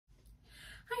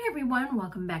everyone,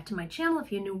 welcome back to my channel.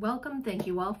 If you're new, welcome. Thank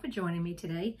you all for joining me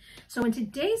today. So in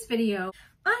today's video,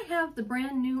 I have the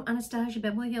brand new Anastasia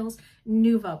Beverly Hills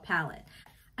Nouveau Palette.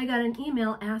 I got an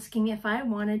email asking if I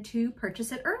wanted to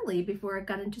purchase it early before it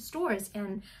got into stores,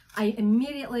 and I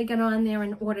immediately got on there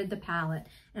and ordered the palette,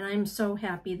 and I'm so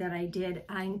happy that I did.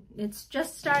 It's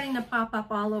just starting to pop up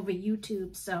all over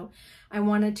YouTube, so I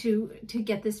wanted to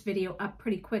get this video up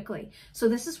pretty quickly. So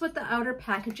this is what the outer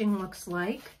packaging looks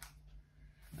like.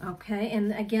 Okay,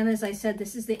 and again, as I said,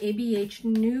 this is the ABH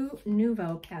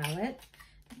Nouveau Palette.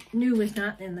 New is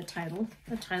not in the title.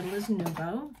 The title is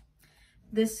Nouveau.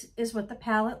 This is what the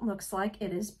palette looks like.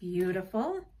 It is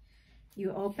beautiful.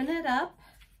 You open it up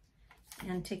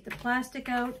and take the plastic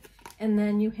out, and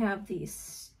then you have these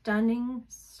stunning,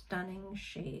 stunning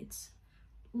shades.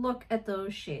 Look at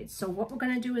those shades. So what we're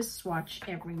going to do is swatch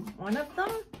every one of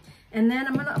them, and then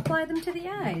I'm going to apply them to the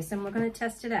eyes, and we're going to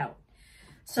test it out.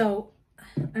 So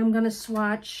I'm going to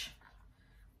swatch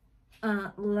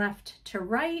left to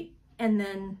right, and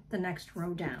then the next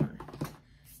row down.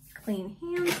 Clean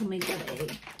hands. Let me get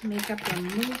a makeup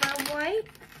remover wipe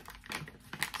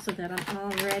so that I'm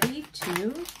all ready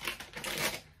to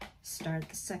start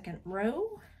the second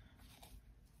row.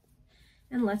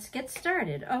 And let's get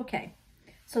started. Okay,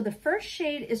 so the first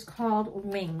shade is called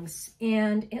Wings,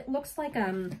 and it looks like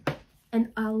an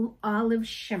olive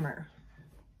shimmer.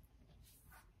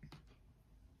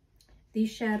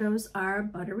 These shadows are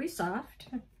buttery soft.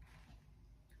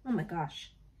 Oh my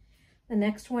gosh. The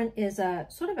next one is a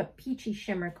sort of a peachy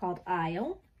shimmer called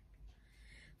Isle.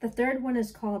 The third one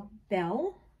is called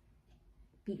Belle,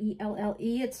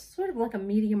 B-E-L-L-E. It's sort of like a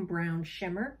medium brown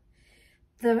shimmer.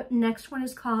 The next one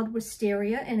is called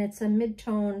Wisteria, and it's a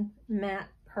mid-tone matte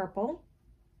purple.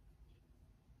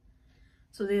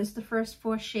 So there's the first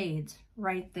four shades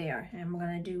right there. And I'm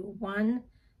going to do one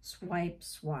swipe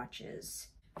swatches.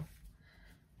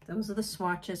 Those are the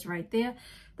swatches right there.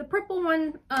 The purple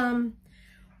one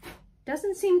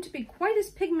doesn't seem to be quite as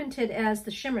pigmented as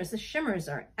the shimmers. The shimmers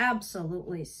are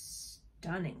absolutely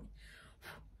stunning.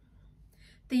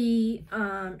 The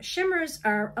shimmers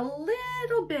are a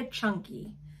little bit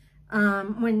chunky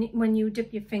when you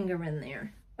dip your finger in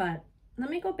there. But let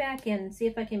me go back in and see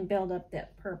if I can build up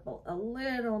that purple a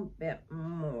little bit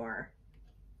more.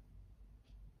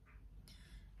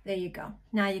 There you go.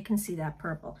 Now you can see that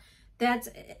purple. That's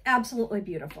absolutely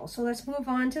beautiful. So let's move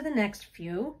on to the next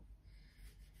few.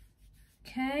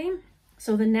 Okay,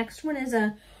 so the next one is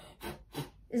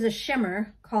a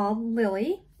shimmer called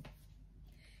Lily,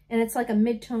 and it's like a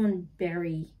mid-tone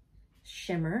berry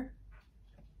shimmer.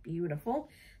 Beautiful.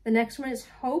 The next one is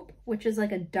Hope, which is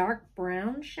like a dark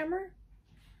brown shimmer.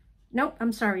 Nope,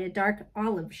 I'm sorry, a dark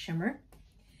olive shimmer.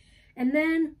 And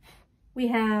then we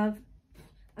have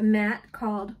a matte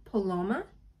called Paloma.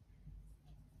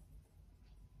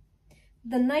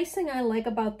 The nice thing I like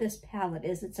about this palette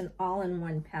is it's an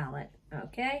all-in-one palette,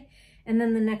 okay? And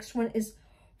then the next one is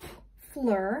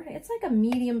Fleur. It's like a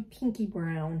medium pinky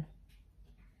brown,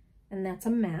 and that's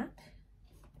a matte.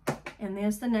 And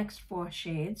there's the next four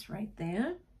shades right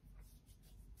there.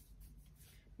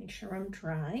 Make sure I'm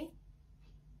dry.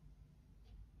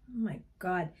 Oh my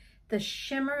God. The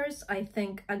shimmers, I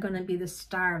think, are going to be the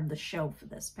star of the show for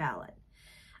this palette.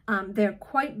 They're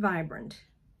quite vibrant,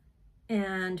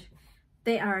 and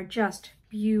they are just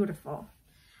beautiful.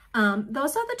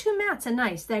 Those other two mattes are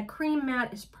nice. That cream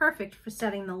matte is perfect for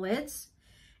setting the lids.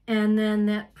 And then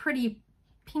that pretty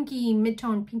pinky,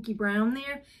 mid-tone pinky brown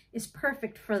there is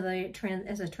perfect for the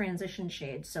as a transition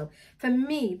shade. So for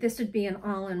me, this would be an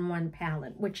all-in-one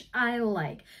palette, which I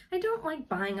like. I don't like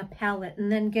buying a palette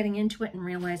and then getting into it and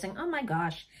realizing, oh my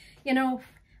gosh, you know,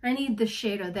 I need this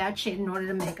shade or that shade in order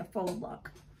to make a full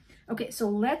look. Okay, so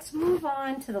let's move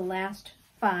on to the last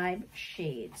 5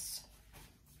 shades.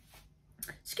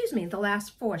 Excuse me, the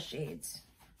last 4 shades.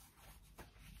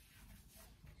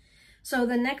 So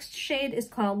the next shade is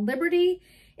called Liberty.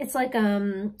 It's like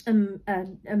a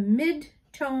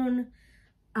mid-tone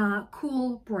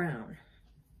cool brown,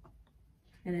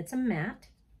 and it's a matte.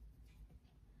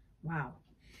 Wow.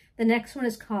 The next one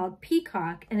is called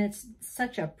Peacock, and it's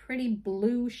such a pretty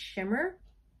blue shimmer,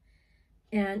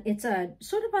 and it's a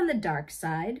sort of on the dark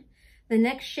side. The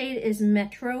next shade is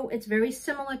Metro. It's very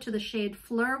similar to the shade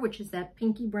Fleur, which is that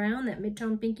pinky brown, that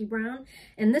mid-tone pinky brown.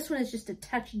 And this one is just a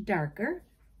touch darker.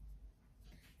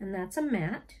 And that's a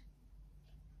matte.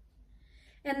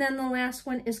 And then the last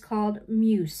one is called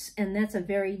Muse, and that's a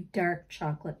very dark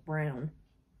chocolate brown.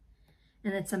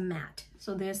 And it's a matte.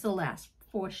 So there's the last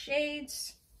 4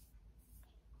 shades.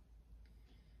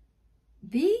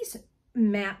 These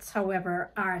mattes,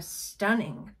 however, are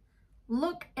stunning.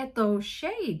 Look at those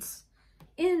shades.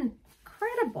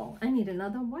 incredible. I need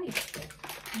another wipe.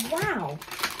 Wow.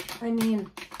 I mean,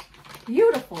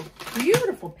 beautiful,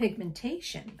 beautiful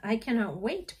pigmentation. I cannot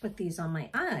wait to put these on my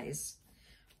eyes.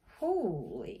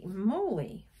 Holy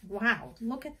moly. Wow,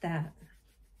 look at that.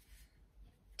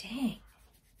 Dang.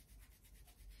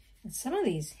 And some of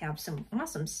these have some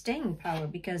awesome staying power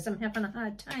because I'm having a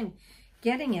hard time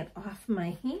getting it off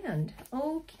my hand.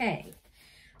 Okay.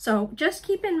 So just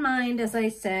keep in mind, as I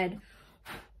said,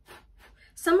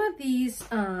 some of these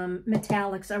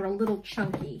metallics are a little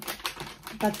chunky,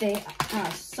 but they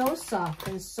are so soft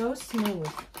and so smooth.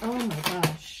 Oh my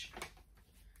gosh.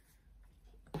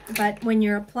 But when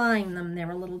you're applying them,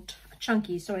 they're a little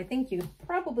chunky, so I think you're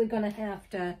probably going to have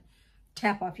to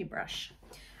tap off your brush.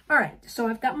 All right, so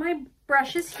I've got my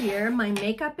brushes here. My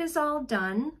makeup is all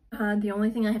done. The only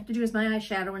thing I have to do is my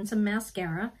eyeshadow and some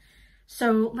mascara.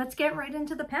 So let's get right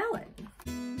into the palette.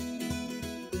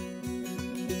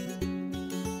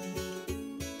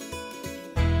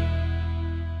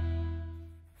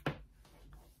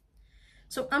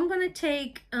 So I'm going to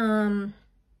take the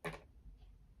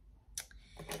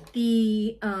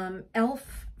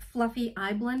e.l.f. Fluffy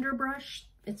Eye Blender brush.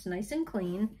 It's nice and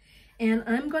clean. And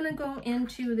I'm going to go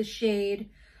into the shade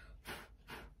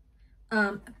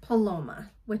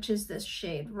Paloma, which is this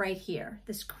shade right here,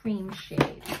 this cream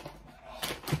shade.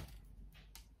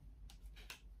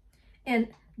 And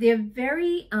they're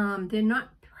very, they're not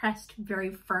pressed very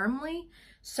firmly.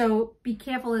 So be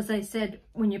careful, as I said,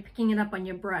 when you're picking it up on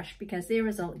your brush, because there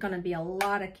is going to be a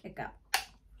lot of kick up.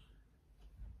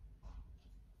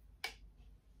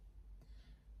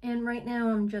 And right now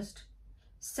I'm just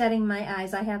setting my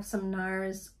eyes. I have some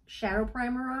NARS shadow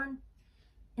primer on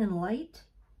in light.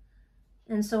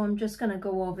 And so I'm just going to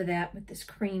go over that with this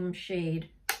cream shade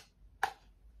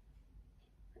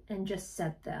and just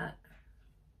set that.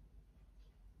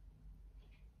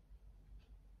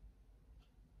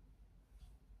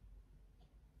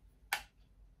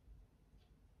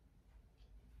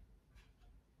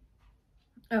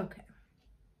 Okay.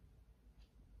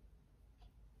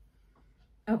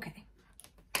 Okay.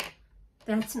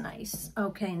 That's nice.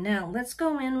 Okay, now let's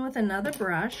go in with another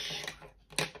brush.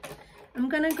 I'm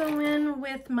going to go in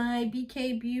with my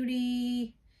BK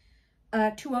Beauty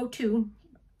 202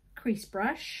 crease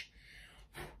brush.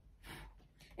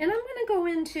 And I'm going to go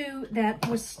into that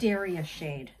Wisteria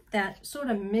shade, that sort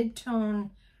of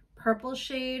mid-tone purple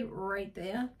shade right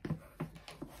there.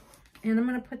 And I'm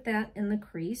going to put that in the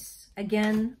crease.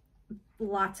 Again,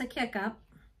 lots of kick up.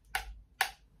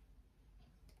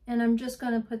 And I'm just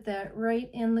going to put that right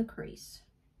in the crease.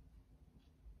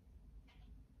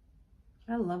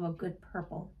 I love a good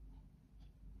purple.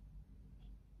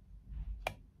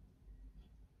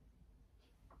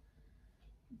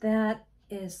 That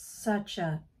is such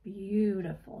a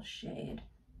beautiful shade.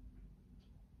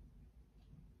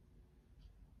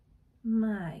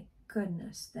 My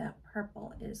goodness, that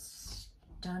purple is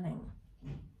stunning.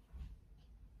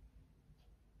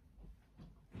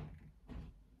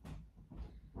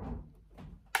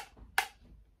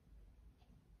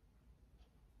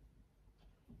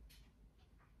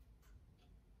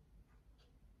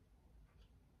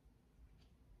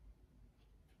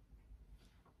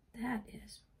 That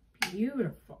is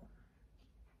beautiful.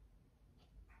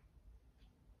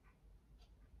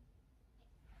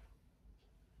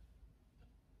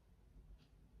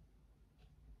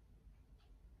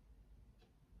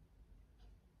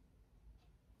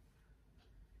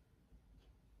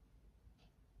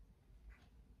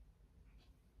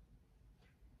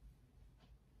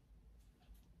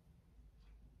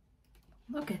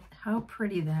 Look at how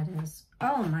pretty that is.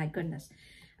 Oh my goodness.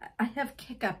 I have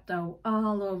kick up though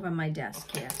all over my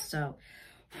desk here, so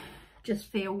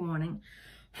just fair warning.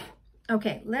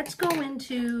 Okay, let's go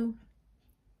into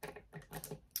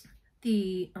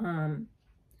the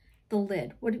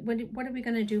lid. What are we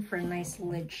gonna do for a nice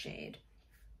lid shade?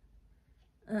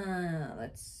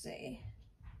 Let's see.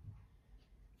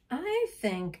 I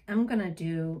think I'm gonna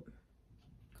do,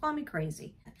 call me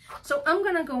crazy. So I'm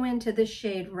gonna go into this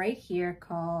shade right here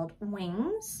called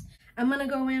Wings. I'm gonna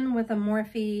go in with a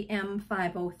Morphe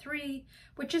M503,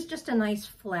 which is just a nice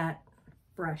flat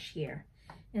brush here.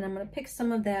 And I'm gonna pick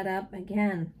some of that up.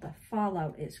 Again, the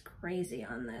fallout is crazy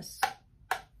on this.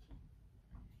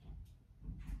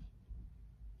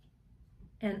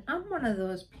 And I'm one of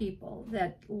those people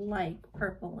that like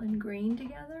purple and green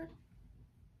together.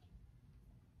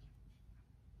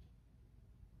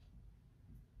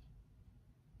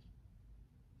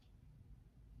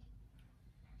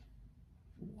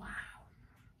 Wow.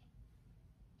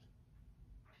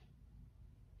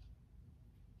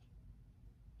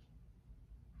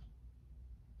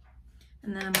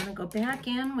 And then I'm going to go back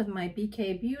in with my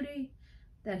BK Beauty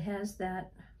that has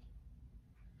that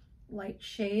light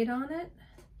shade on it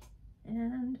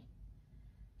and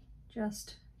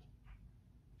just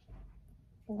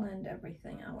blend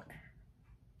everything out.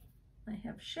 I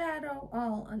have shadow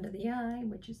all under the eye,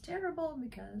 which is terrible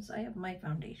because I have my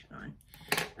foundation on.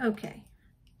 Okay,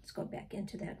 let's go back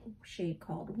into that shade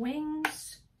called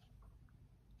Wings.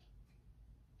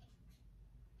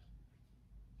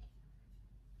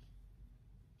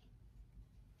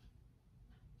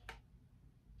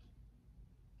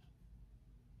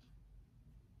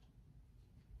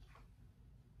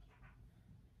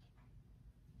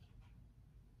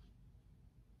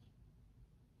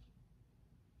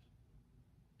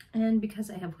 And because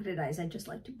I have hooded eyes, I just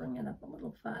like to bring it up a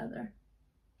little farther.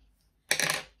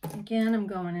 Again, I'm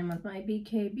going in with my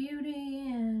BK Beauty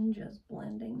and just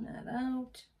blending that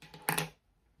out.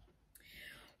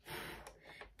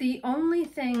 The only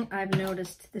thing I've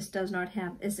noticed this does not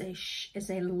have is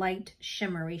a light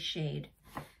shimmery shade.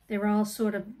 They're all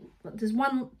sort of, there's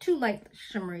two light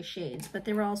shimmery shades, but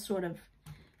they're all sort of,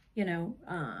 you know,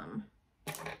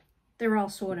 they're all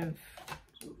sort of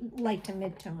light to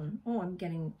mid-tone. Oh, I'm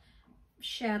getting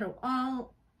shadow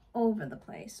all over the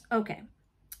place. Okay.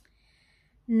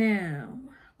 Now,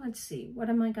 let's see. What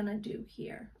am I going to do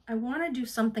here? I want to do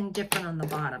something different on the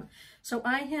bottom. So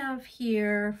I have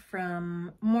here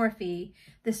from Morphe.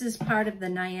 This is part of the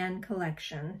Nyan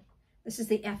collection. This is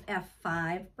the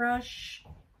FF5 brush.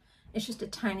 It's just a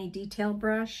tiny detail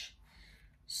brush.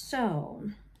 So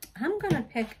I'm going to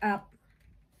pick up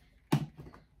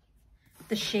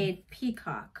the shade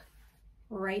Peacock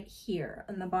right here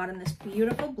on the bottom, this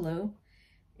beautiful blue,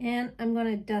 and I'm going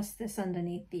to dust this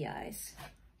underneath the eyes.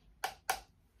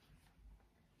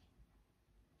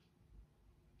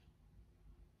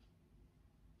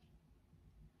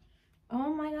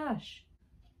 Oh my gosh,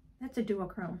 that's a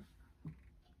duochrome,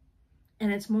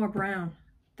 and it's more brown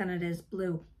than it is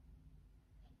blue.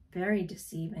 Very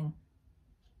deceiving,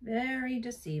 very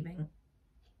deceiving.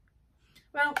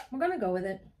 Well, we're going to go with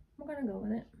it. We're going to go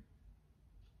with it.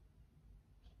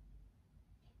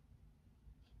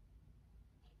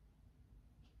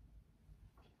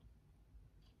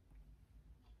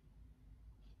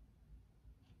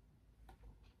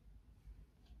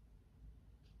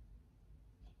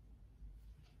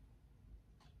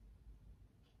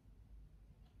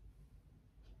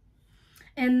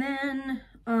 And then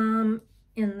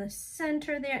in the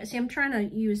center there, see, I'm trying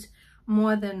to use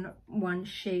more than one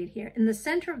shade here. In the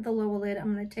center of the lower lid,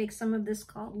 I'm going to take some of this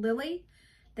called Lily,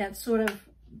 that sort of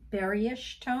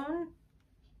berryish tone.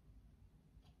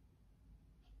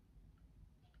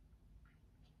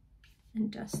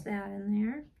 And dust that in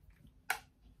there.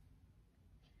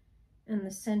 In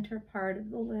the center part of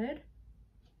the lid.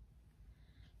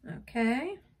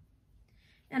 Okay.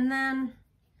 And then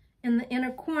in the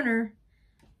inner corner,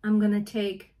 I'm going to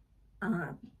take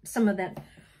some of that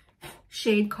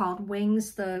shade called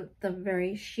Wings, the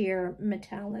very sheer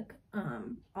metallic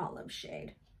olive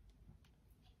shade.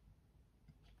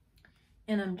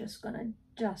 And I'm just going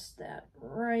to dust that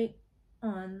right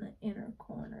on the inner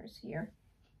corners here.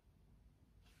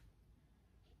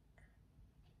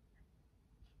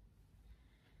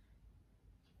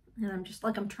 And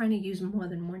I'm trying to use more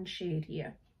than one shade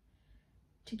here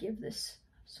to give this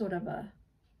sort of a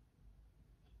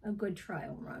good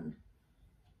trial run.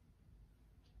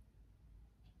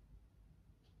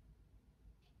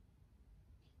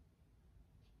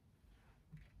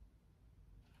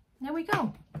 There we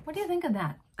go. What do you think of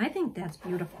that? I think that's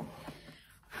beautiful.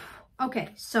 Okay,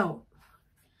 so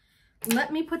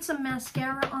let me put some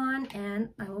mascara on and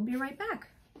I will be right back.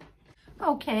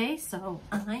 Okay, so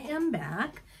I am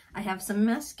back. I have some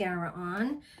mascara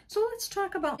on. So let's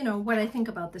talk about, you know, what I think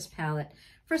about this palette.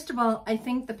 First of all, I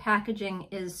think the packaging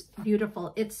is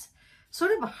beautiful. It's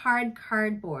sort of a hard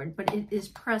cardboard, but it is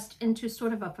pressed into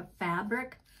sort of a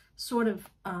fabric sort of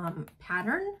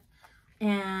pattern.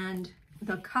 And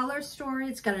the color story,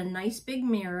 it's got a nice big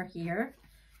mirror here.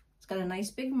 It's got a nice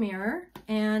big mirror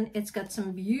and it's got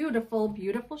some beautiful,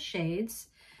 beautiful shades.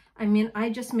 I mean, I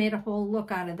just made a whole look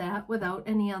out of that without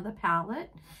any other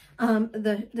palette.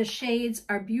 The shades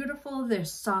are beautiful. They're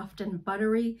soft and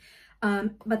buttery.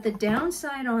 But the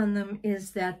downside on them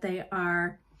is that they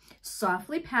are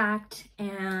softly packed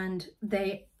and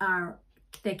they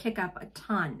kick up a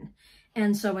ton.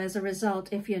 And so as a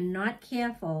result, if you're not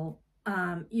careful,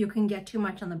 you can get too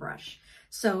much on the brush.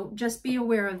 So just be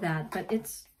aware of that. But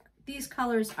these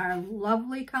colors are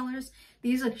lovely colors.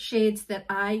 These are shades that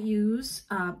I use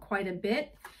quite a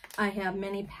bit. I have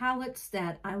many palettes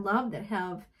that I love that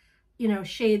have, you know,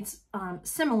 shades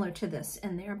similar to this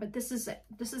in there, but this is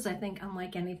I think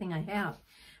unlike anything I have.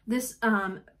 This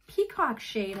peacock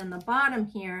shade on the bottom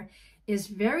here is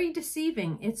very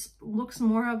deceiving. It looks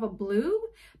more of a blue,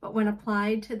 but when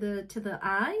applied to the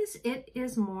eyes, it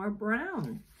is more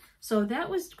brown. So that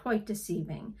was quite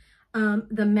deceiving.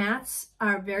 The mattes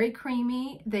are very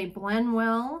creamy. They blend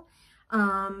well.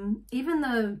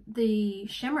 Even the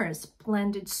shimmers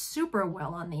blended super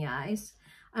well on the eyes.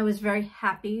 I was very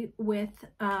happy with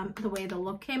the way the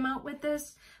look came out with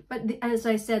this. But as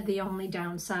I said, the only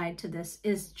downside to this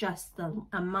is just the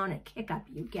amount of kick up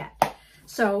you get.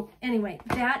 So anyway,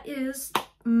 that is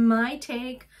my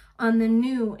take on the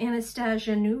new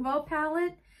Anastasia Nouveau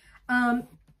palette.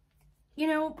 You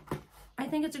know, I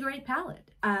think it's a great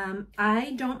palette.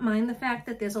 I don't mind the fact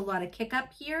that there's a lot of kick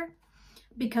up here,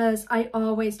 because I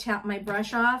always tap my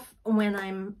brush off when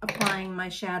I'm applying my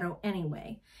shadow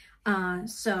anyway.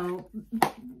 So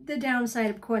the downside,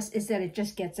 of course, is that it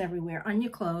just gets everywhere on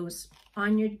your clothes,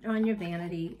 on your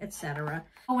vanity, etc.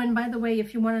 Oh, and by the way,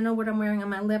 if you want to know what I'm wearing on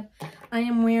my lip, I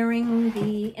am wearing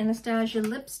the Anastasia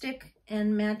lipstick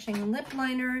and matching lip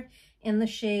liner in the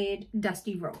shade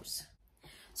Dusty Rose.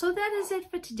 So that is it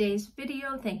for today's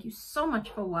video. Thank you so much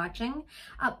for watching.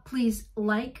 Please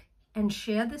like and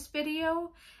share this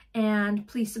video, and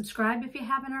please subscribe if you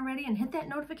haven't already, and hit that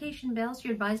notification bell so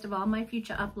you're advised of all my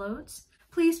future uploads.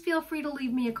 Please feel free to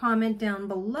leave me a comment down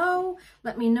below.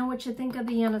 Let me know what you think of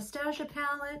the Anastasia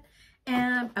palette,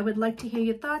 and I would like to hear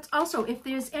your thoughts. Also, if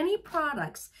there's any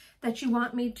products that you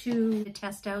want me to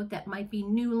test out that might be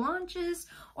new launches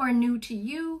or new to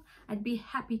you, I'd be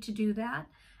happy to do that.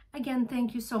 Again,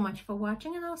 thank you so much for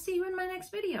watching, and I'll see you in my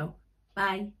next video.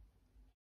 Bye.